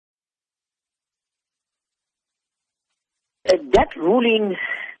That ruling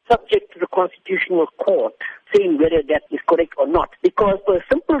subject to the Constitutional Court saying whether that is correct or not. Because for a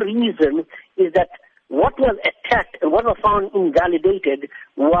simple reason is that what was attacked and what was found invalidated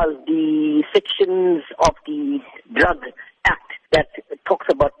was the sections of the Drug Act that talks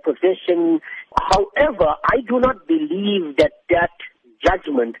about possession. However, I do not believe that that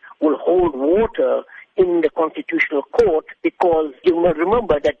judgment will hold water in the Constitutional Court, because you must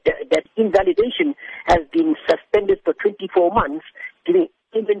remember that invalidation has been suspended for 24 months, giving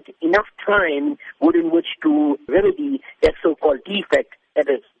even enough time within which to remedy that so-called defect that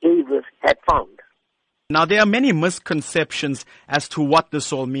Davis had found. Now, there are many misconceptions as to what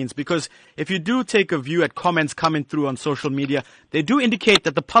this all means, because if you do take a view at comments coming through on social media, they do indicate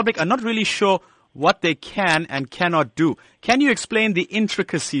that the public are not really sure what they can and cannot do. Can you explain the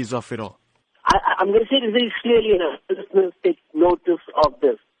intricacies of it all? I'm going to say this very clearly, and listeners take notice of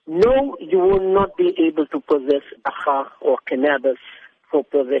this. No, you will not be able to possess Dagga or cannabis or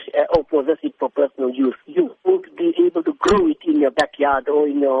possess it for personal use. You won't be able to grow it in your backyard or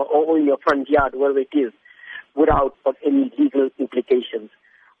in your front yard, wherever it is, without any legal implications.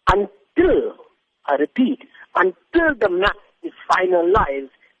 Until, I repeat, until the map is finalized,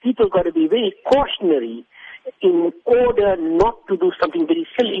 people got to be very cautionary in order not to do something very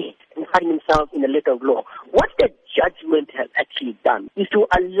silly and find themselves in a letter of law. What that judgment has actually done is to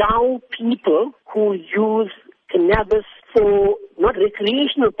allow people who use cannabis for not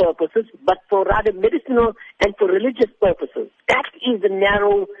recreational purposes, but for rather medicinal and for religious purposes. That is the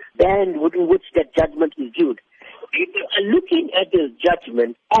narrow band within which that judgment is viewed. People are looking at this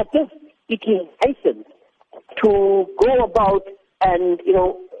judgment as if it is licensed to go about and,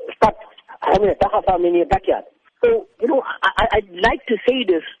 start having a Dagga farm in your backyard. So, I'd like to say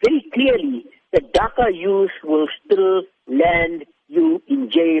this very clearly, that Dagga use will still land you in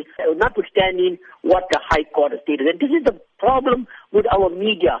jail, notwithstanding what the High Court has stated. And this is the problem with our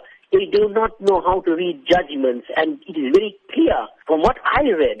media. They do not know how to read judgments, and it is very clear from what I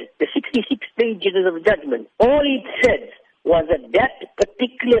read, the 66 pages of judgment. All it said was that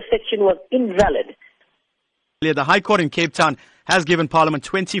particular section was invalid. The High Court in Cape Town has given Parliament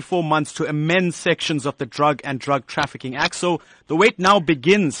 24 months to amend sections of the Drug and Drug Trafficking Act. So the wait now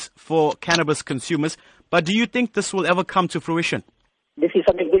begins for cannabis consumers. But do you think this will ever come to fruition? This is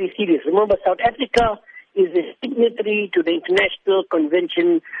something very serious. Remember, South Africa is a signatory to the International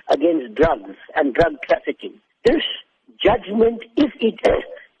Convention Against Drugs and Drug Trafficking. This judgment, if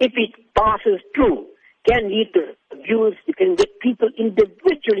it passes through, can lead to abuse. It can get people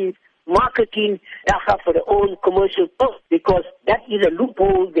individually marketing Dagga for their own commercial purpose, because that is a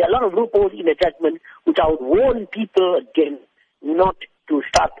loophole. There are a lot of loopholes in the judgment, which I would warn people against not to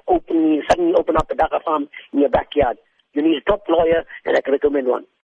suddenly open up a Dagga farm in your backyard. You need a top lawyer, and I can recommend one.